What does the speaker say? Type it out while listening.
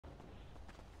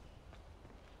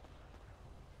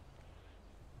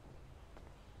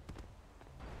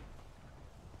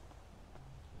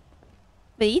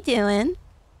What are you doing?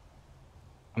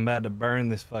 I'm about to burn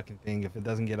this fucking thing if it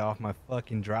doesn't get off my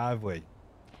fucking driveway.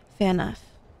 Fair enough.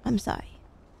 I'm sorry.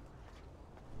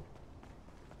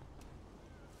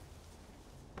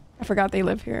 I forgot they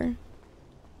live here.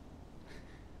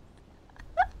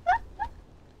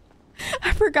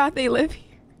 I forgot they live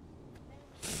here.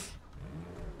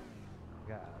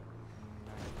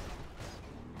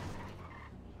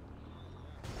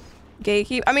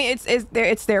 Gatekeep. I mean,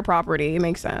 it's their property. It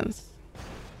makes sense.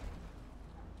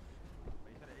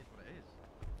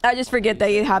 I just forget that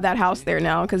you have that house there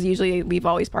now because usually we've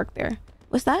always parked there.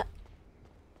 What's that?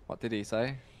 What did he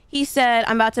say? He said,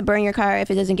 I'm about to burn your car if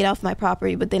it doesn't get off my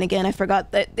property. But then again, I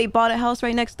forgot that they bought a house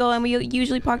right next door and we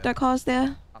usually parked our cars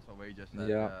there. That's what we just said.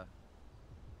 Yeah.